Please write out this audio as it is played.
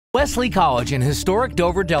Wesley College in historic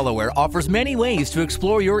Dover, Delaware offers many ways to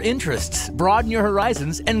explore your interests, broaden your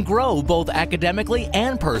horizons, and grow both academically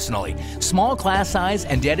and personally. Small class size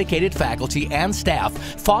and dedicated faculty and staff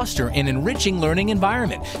foster an enriching learning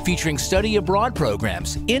environment featuring study abroad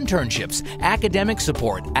programs, internships, academic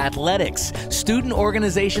support, athletics, student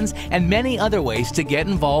organizations, and many other ways to get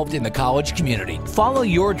involved in the college community. Follow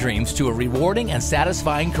your dreams to a rewarding and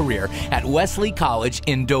satisfying career at Wesley College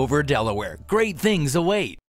in Dover, Delaware. Great things await.